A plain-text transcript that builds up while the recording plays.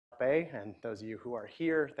A, and those of you who are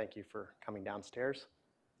here, thank you for coming downstairs.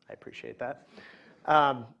 I appreciate that.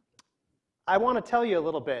 I want to tell you a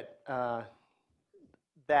little bit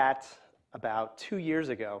that about 2 years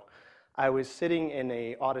ago, I was sitting in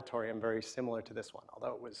an auditorium very similar to this one,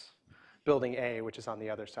 although it was Building A, which is on the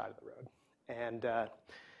other side of the road. And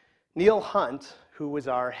Neil Hunt, who was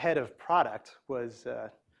our head of product,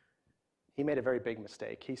 he made a very big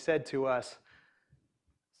mistake. He said to us,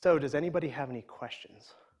 "So does anybody have any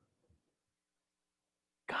questions?"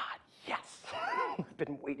 God, yes. I've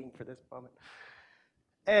been waiting for this moment.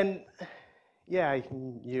 And yeah,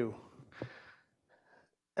 you.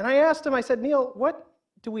 And I asked him, I said, "Neil, what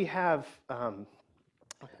do we have?"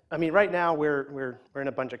 I mean, right now we're in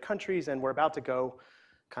a bunch of countries and we're about to go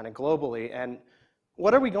kind of globally. And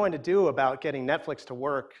what are we going to do about getting Netflix to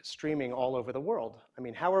work streaming all over the world? I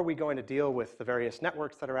mean, how are we going to deal with the various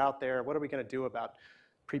networks that are out there? What are we going to do about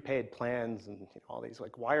prepaid plans and all these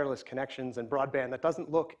like wireless connections and broadband that doesn't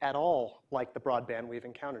look at all like the broadband we've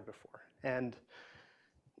encountered before? And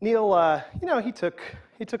Neil, he took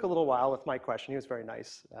a little while with my question. He was very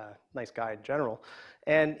nice, nice guy in general.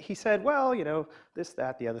 And he said, well, this,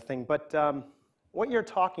 that, the other thing. But what you're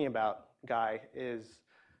talking about, Guy,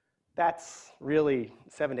 that's really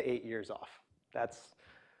 7 to 8 years off.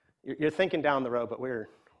 You're thinking down the road, but we're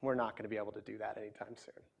not going to be able to do that anytime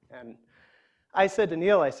soon. And I said to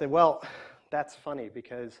Neil, I said, well, that's funny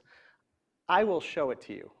because I will show it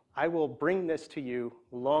to you. I will bring this to you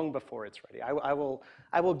long before it's ready. I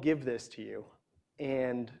will give this to you,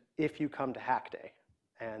 and if you come to Hack Day.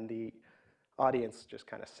 And the audience just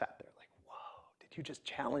kind of sat there like, whoa, did you just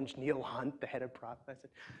challenge Neil Hunt, the head of product? I said,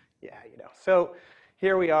 yeah, So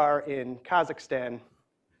here we are in Kazakhstan,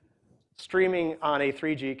 streaming on a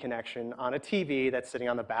 3G connection on a TV that's sitting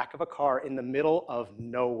on the back of a car in the middle of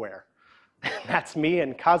nowhere. That's me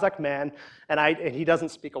and Kazakh man, and he doesn't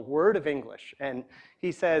speak a word of English. And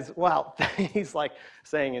he says, well, he's like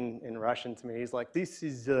saying in Russian to me, he's like, this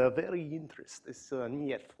is very interesting, this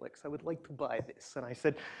Netflix, I would like to buy this. And I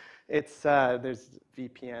said, there's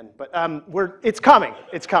VPN, but it's coming,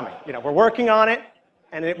 we're working on it,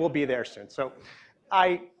 and it will be there soon. So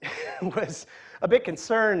I was a bit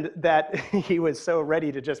concerned that he was so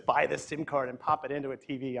ready to just buy this SIM card and pop it into a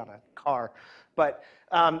TV on a car. But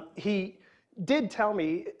he did tell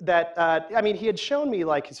me that, he had shown me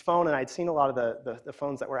like his phone, and I'd seen a lot of the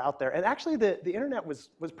phones that were out there. And actually, the internet was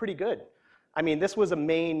pretty good. I mean, this was a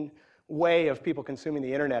main way of people consuming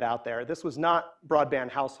the internet out there. This was not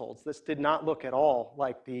broadband households. This did not look at all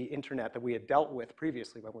like the internet that we had dealt with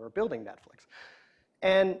previously when we were building Netflix.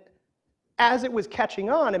 And as it was catching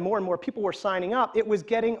on and more people were signing up, it was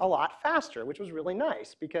getting a lot faster, which was really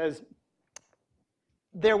nice because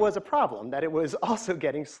there was a problem that it was also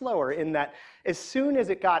getting slower in that as soon as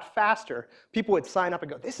it got faster, people would sign up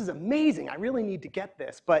and go, this is amazing, I really need to get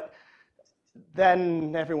this. But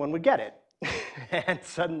then everyone would get it. And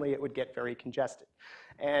suddenly it would get very congested.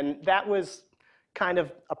 And that was kind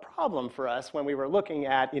of a problem for us when we were looking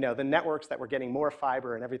at the networks that were getting more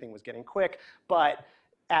fiber and everything was getting quick. But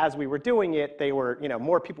as we were doing it, they were,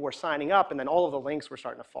 more people were signing up, and then all of the links were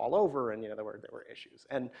starting to fall over, and there were issues.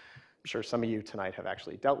 And I'm sure some of you tonight have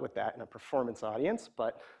actually dealt with that in a performance audience,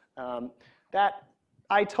 but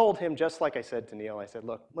I told him, just like I said to Neil, I said,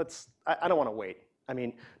 look, I don't want to wait. I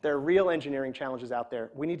mean, there are real engineering challenges out there.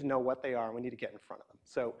 We need to know what they are, and we need to get in front of them.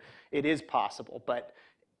 So it is possible, but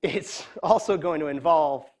it's also going to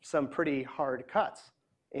involve some pretty hard cuts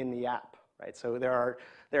in the app, right? So there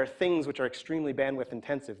are things which are extremely bandwidth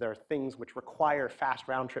intensive. There are things which require fast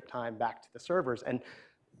round trip time back to the servers, and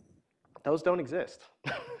those don't exist.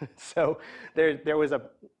 So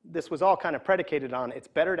this was all kind of predicated on it's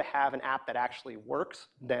better to have an app that actually works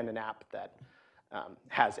than an app that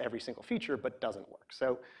has every single feature but doesn't work.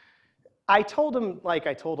 So I told him, like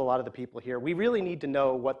I told a lot of the people here, we really need to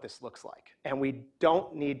know what this looks like. And we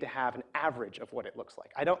don't need to have an average of what it looks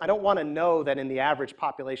like. I don't want to know that in the average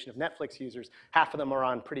population of Netflix users, half of them are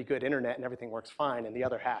on pretty good internet and everything works fine, and the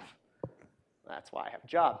other half, that's why I have a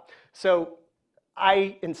job. So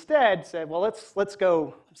I instead said, well, let's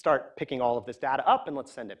go start picking all of this data up and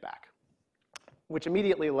let's send it back, which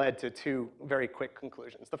immediately led to two very quick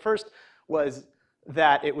conclusions. The first was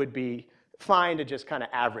that it would be fine to just kind of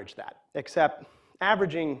average that, except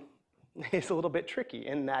averaging is a little bit tricky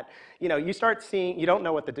in that you start seeing, you don't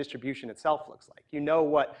know what the distribution itself looks like. You know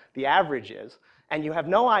what the average is, and you have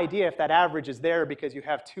no idea if that average is there because you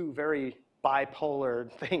have two very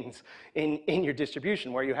bipolar things in your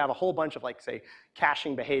distribution where you have a whole bunch of, like, say,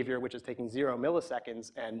 caching behavior, which is taking 0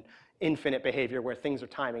 milliseconds, and infinite behavior where things are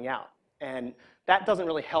timing out. And that doesn't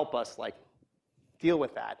really help us, like, deal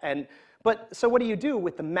with that. And But so what do you do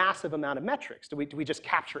with the massive amount of metrics? Do we just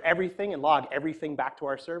capture everything and log everything back to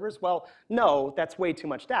our servers? Well, no, that's way too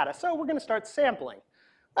much data. So we're going to start sampling.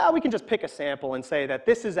 Well, we can just pick a sample and say that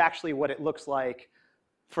this is actually what it looks like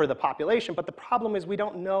for the population. But the problem is we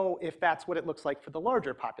don't know if that's what it looks like for the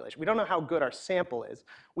larger population. We don't know how good our sample is.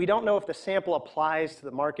 We don't know if the sample applies to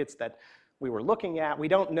the markets that we were looking at. We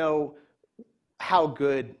don't know how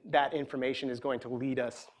good that information is going to lead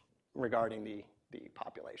us regarding the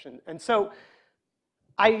population. And so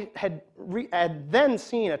I had then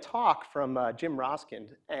seen a talk from Jim Roskind,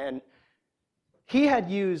 and he had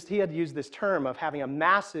used this term of having a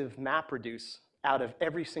massive map reduce out of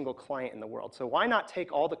every single client in the world. So why not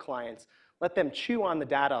take all the clients, let them chew on the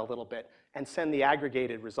data a little bit, and send the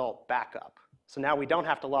aggregated result back up? So now we don't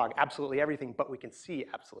have to log absolutely everything, but we can see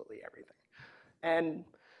absolutely everything. And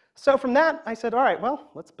so from that, I said, all right, well,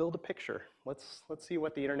 let's build a picture. Let's see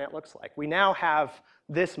what the internet looks like. We now have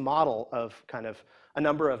this model of kind of a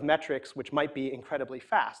number of metrics which might be incredibly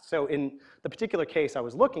fast. So in the particular case I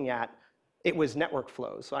was looking at, it was network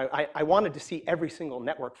flows. So I wanted to see every single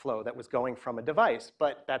network flow that was going from a device,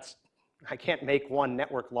 but I can't make one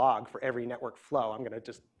network log for every network flow. I'm going to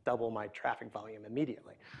just double my traffic volume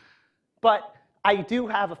immediately. But I do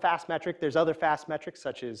have a fast metric. There's other fast metrics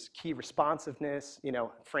such as key responsiveness,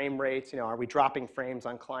 frame rates. Are we dropping frames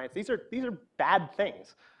on clients? These are bad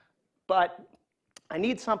things. But I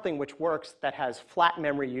need something which works that has flat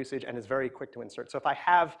memory usage and is very quick to insert. So if I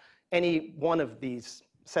have any one of these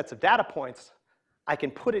sets of data points, I can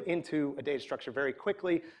put it into a data structure very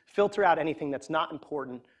quickly, filter out anything that's not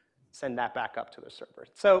important, send that back up to the server.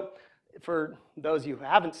 So for those of you who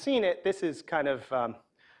haven't seen it, this is kind of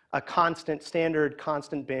a standard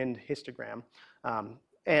constant bin histogram.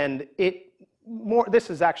 And this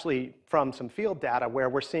is actually from some field data where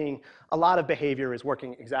we're seeing a lot of behavior is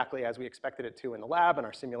working exactly as we expected it to in the lab, and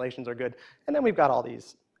our simulations are good. And then we've got all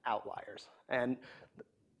these outliers. And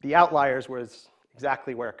the outliers was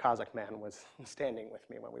exactly where Kazakh man was standing with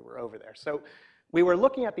me when we were over there. So we were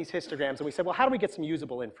looking at these histograms, and we said, well, how do we get some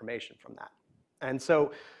usable information from that? And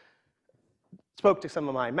so spoke to some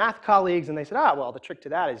of my math colleagues, and they said, well, the trick to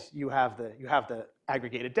that is you have the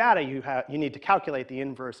aggregated data. You need to calculate the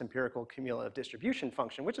inverse empirical cumulative distribution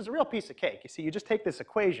function, which is a real piece of cake. You see, you just take this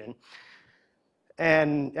equation,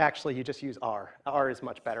 and actually you just use R. R is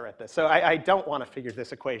much better at this. So I don't want to figure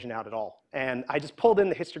this equation out at all. And I just pulled in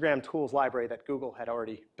the histogram tools library that Google had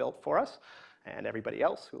already built for us, and everybody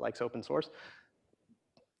else who likes open source.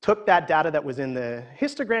 Took that data that was in the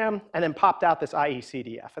histogram and then popped out this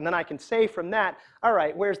IECDF. And then I can say from that, all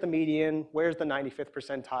right, where's the median? Where's the 95th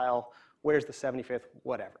percentile? Where's the 75th?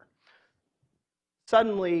 Whatever.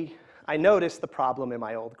 Suddenly, I noticed the problem in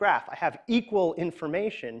my old graph. I have equal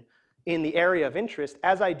information in the area of interest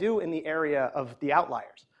as I do in the area of the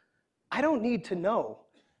outliers. I don't need to know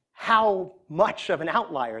how much of an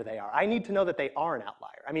outlier they are. I need to know that they are an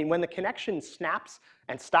outlier. I mean, when the connection snaps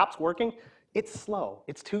and stops working, it's slow.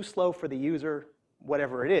 It's too slow for the user,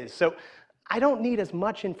 whatever it is. So I don't need as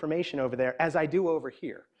much information over there as I do over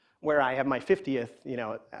here, where I have my 50th,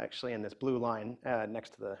 actually in this blue line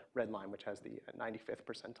next to the red line, which has the 95th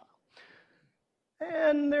percentile.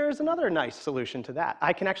 And there's another nice solution to that.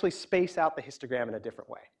 I can actually space out the histogram in a different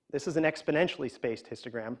way. This is an exponentially spaced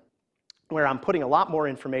histogram, where I'm putting a lot more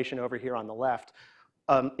information over here on the left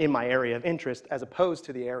in my area of interest, as opposed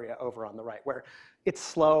to the area over on the right, where it's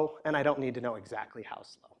slow, and I don't need to know exactly how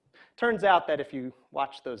slow. Turns out that if you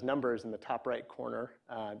watch those numbers in the top right corner,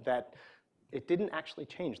 that it didn't actually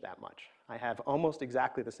change that much. I have almost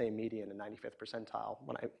exactly the same median and 95th percentile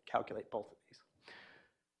when I calculate both of these,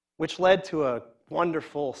 which led to a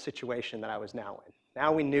wonderful situation that I was now in.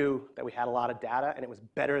 Now we knew that we had a lot of data, and it was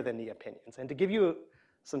better than the opinions. And to give you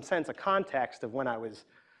some sense of context of when I was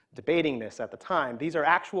debating this at the time, these are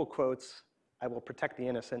actual quotes, I will protect the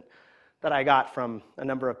innocent, that I got from a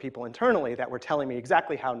number of people internally that were telling me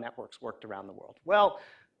exactly how networks worked around the world. Well,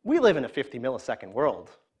 we live in a 50 millisecond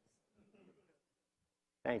world.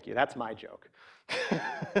 Thank you, that's my joke.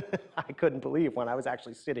 I couldn't believe when I was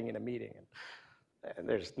actually sitting in a meeting, and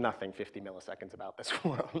there's nothing 50 milliseconds about this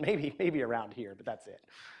world. Maybe around here, but that's it.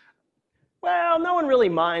 Well, no one really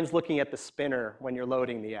minds looking at the spinner when you're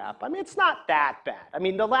loading the app. I mean, it's not that bad. I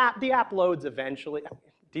mean, the app loads eventually.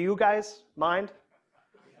 Do you guys mind?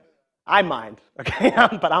 I mind, okay?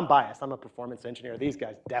 But I'm biased. I'm a performance engineer. These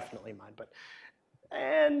guys definitely mind.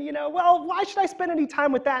 And, well, why should I spend any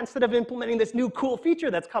time with that instead of implementing this new cool feature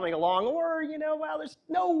that's coming along? Or, well, there's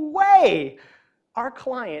no way our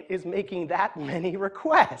client is making that many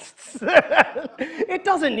requests. It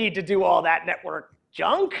doesn't need to do all that network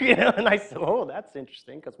junk, you know? And I said, oh, that's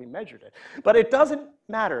interesting because we measured it. But it doesn't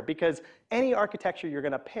matter because any architecture you're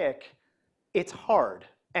going to pick, it's hard.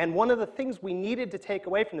 And one of the things we needed to take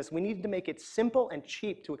away from this, we needed to make it simple and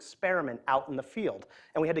cheap to experiment out in the field.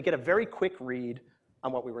 And we had to get a very quick read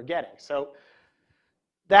on what we were getting. So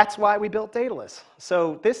that's why we built Daedalus.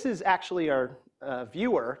 So this is actually our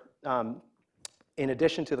viewer, in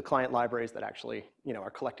addition to the client libraries that actually are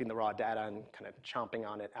collecting the raw data and kind of chomping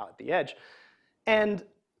on it out at the edge. And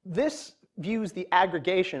this views the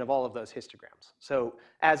aggregation of all of those histograms. So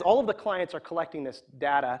as all of the clients are collecting this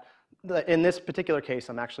data, in this particular case,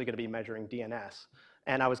 I'm actually going to be measuring DNS.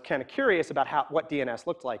 And I was kind of curious about what DNS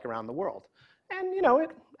looked like around the world. And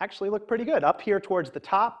it actually looked pretty good. Up here towards the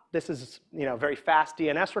top, this is very fast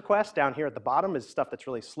DNS requests. Down here at the bottom is stuff that's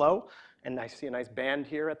really slow. And I see a nice band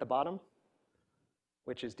here at the bottom,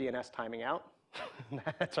 which is DNS timing out.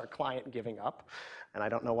 That's our client giving up. And I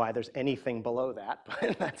don't know why there's anything below that,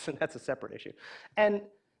 but that's a separate issue. And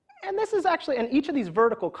this is actually, and each of these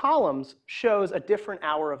vertical columns shows a different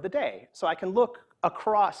hour of the day. So I can look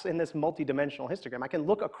across in this multi-dimensional histogram. I can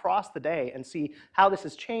look across the day and see how this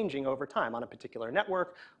is changing over time on a particular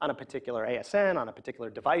network, on a particular ASN, on a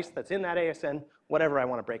particular device that's in that ASN, whatever I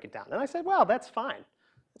want to break it down. And I said, well, that's fine.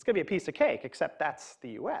 It's going to be a piece of cake, except that's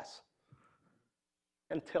the US.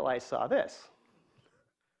 Until I saw this.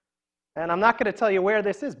 And I'm not going to tell you where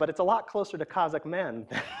this is, but it's a lot closer to Kazakhstan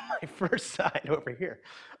than my first side over here.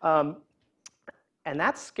 And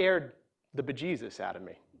that scared the bejesus out of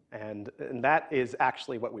me. And that is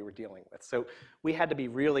actually what we were dealing with. So we had to be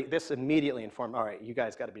really, this immediately informed, all right, you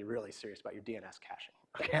guys got to be really serious about your DNS caching.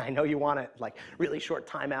 Okay, I know you want it like really short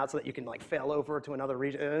timeouts so that you can like fail over to another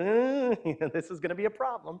region. This is going to be a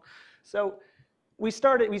problem. So we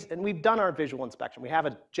started, and we've done our visual inspection. We have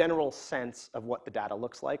a general sense of what the data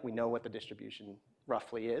looks like. We know what the distribution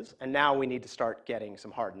roughly is. And now we need to start getting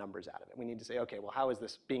some hard numbers out of it. We need to say, okay, well, how is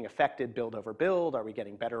this being affected build over build? Are we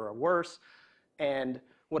getting better or worse? And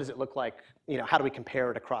what does it look like? How do we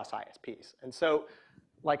compare it across ISPs? And so,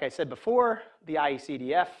 like I said before, the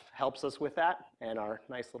IECDF helps us with that and our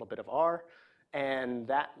nice little bit of R. And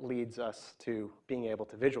that leads us to being able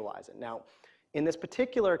to visualize it. Now, in this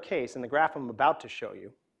particular case, in the graph I'm about to show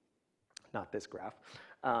you, not this graph,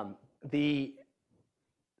 the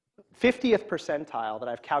 50th percentile that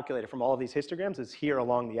I've calculated from all of these histograms is here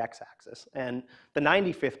along the x-axis. And the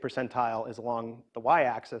 95th percentile is along the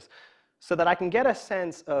y-axis, so that I can get a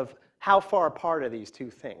sense of how far apart are these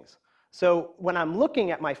two things. So when I'm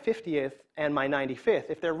looking at my 50th and my 95th,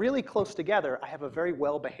 if they're really close together, I have a very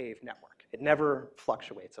well-behaved network. It never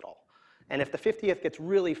fluctuates at all. And if the 50th gets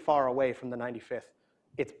really far away from the 95th,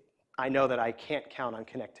 I know that I can't count on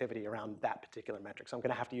connectivity around that particular metric. So I'm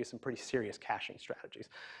going to have to use some pretty serious caching strategies.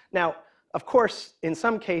 Now, of course, in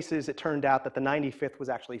some cases, it turned out that the 95th was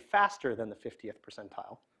actually faster than the 50th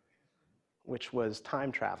percentile, which was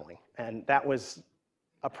time traveling. And that was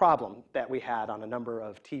a problem that we had on a number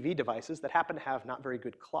of TV devices that happened to have not very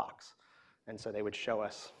good clocks. And so they would show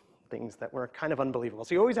us things that were kind of unbelievable.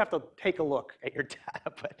 So you always have to take a look at your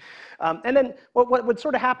data. But, and then what would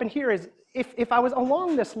sort of happen here is if I was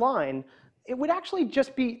along this line, it would actually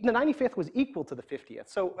just be, the 95th was equal to the 50th.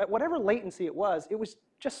 So at whatever latency it was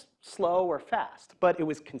just slow or fast, but it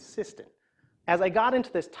was consistent. As I got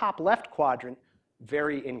into this top left quadrant,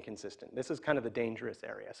 very inconsistent. This is kind of the dangerous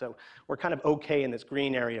area. So we're kind of okay in this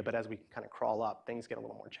green area, but as we kind of crawl up, things get a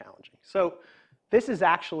little more challenging. So this is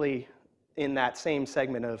actually in that same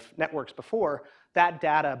segment of networks before, that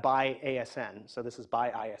data by ASN. So this is by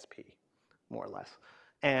ISP, more or less.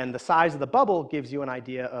 And the size of the bubble gives you an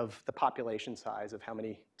idea of the population size of how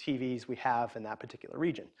many TVs we have in that particular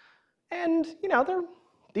region. And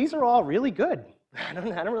these are all really good. I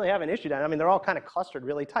don't really have an issue down. I mean, they're all kind of clustered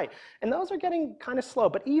really tight. And those are getting kind of slow.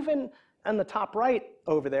 But even on the top right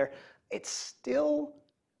over there, it's still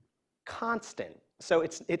constant. So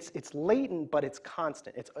it's latent, but it's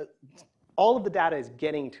constant. All of the data is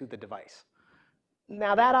getting to the device.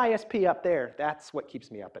 Now that ISP up there, that's what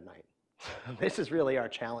keeps me up at night. This is really our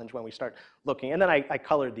challenge when we start looking. And then I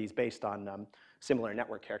colored these based on similar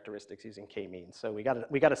network characteristics using k-means. So we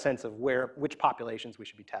got a sense of which populations we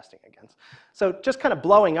should be testing against. So just kind of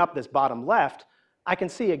blowing up this bottom left, I can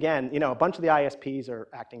see again, a bunch of the ISPs are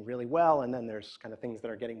acting really well, and then there's kind of things that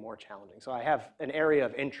are getting more challenging. So I have an area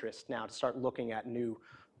of interest now to start looking at new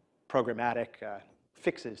programmatic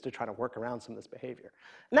fixes to try to work around some of this behavior.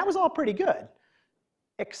 And that was all pretty good,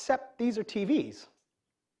 except these are TVs,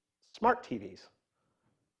 smart TVs.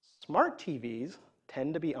 Smart TVs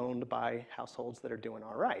tend to be owned by households that are doing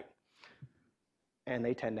all right. And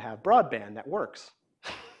they tend to have broadband that works.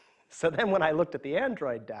 So then when I looked at the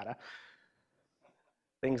Android data,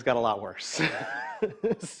 things got a lot worse.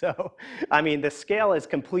 So, I mean, the scale has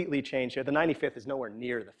completely changed here. The 95th is nowhere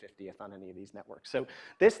near the 50th on any of these networks. So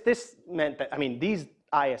this meant that, I mean, these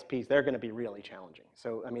ISPs, they're going to be really challenging.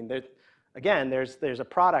 So, I mean, again, there's a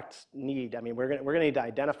product need. I mean, we're going to need to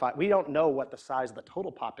identify. We don't know what the size of the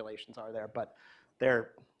total populations are there, but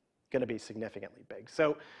they're going to be significantly big.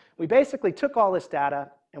 So we basically took all this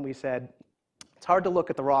data and we said, it's hard to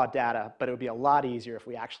look at the raw data, but it would be a lot easier if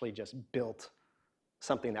we actually just built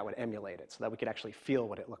something that would emulate it so that we could actually feel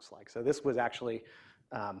what it looks like. So this was actually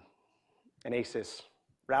an ASUS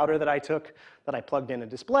router that I took that I plugged in a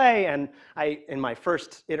display, and in my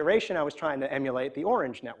first iteration I was trying to emulate the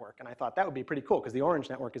Orange network, and I thought that would be pretty cool because the Orange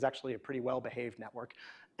network is actually a pretty well-behaved network.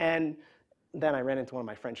 And then I ran into one of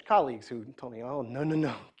my French colleagues who told me, oh, no, no,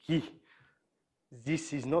 no, Guy,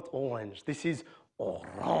 this is not Orange, this is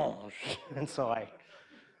Orange. And so I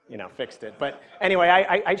fixed it. But anyway,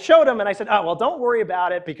 I showed him and I said, oh, well, don't worry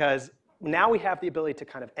about it because now we have the ability to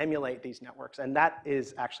kind of emulate these networks. And that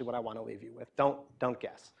is actually what I want to leave you with. Don't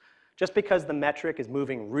guess. Just because the metric is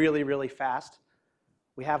moving really, really fast,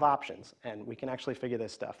 we have options and we can actually figure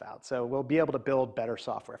this stuff out. So we'll be able to build better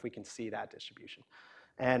software if we can see that distribution.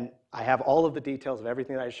 And I have all of the details of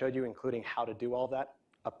everything that I showed you, including how to do all that,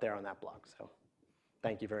 up there on that blog. So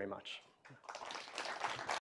thank you very much.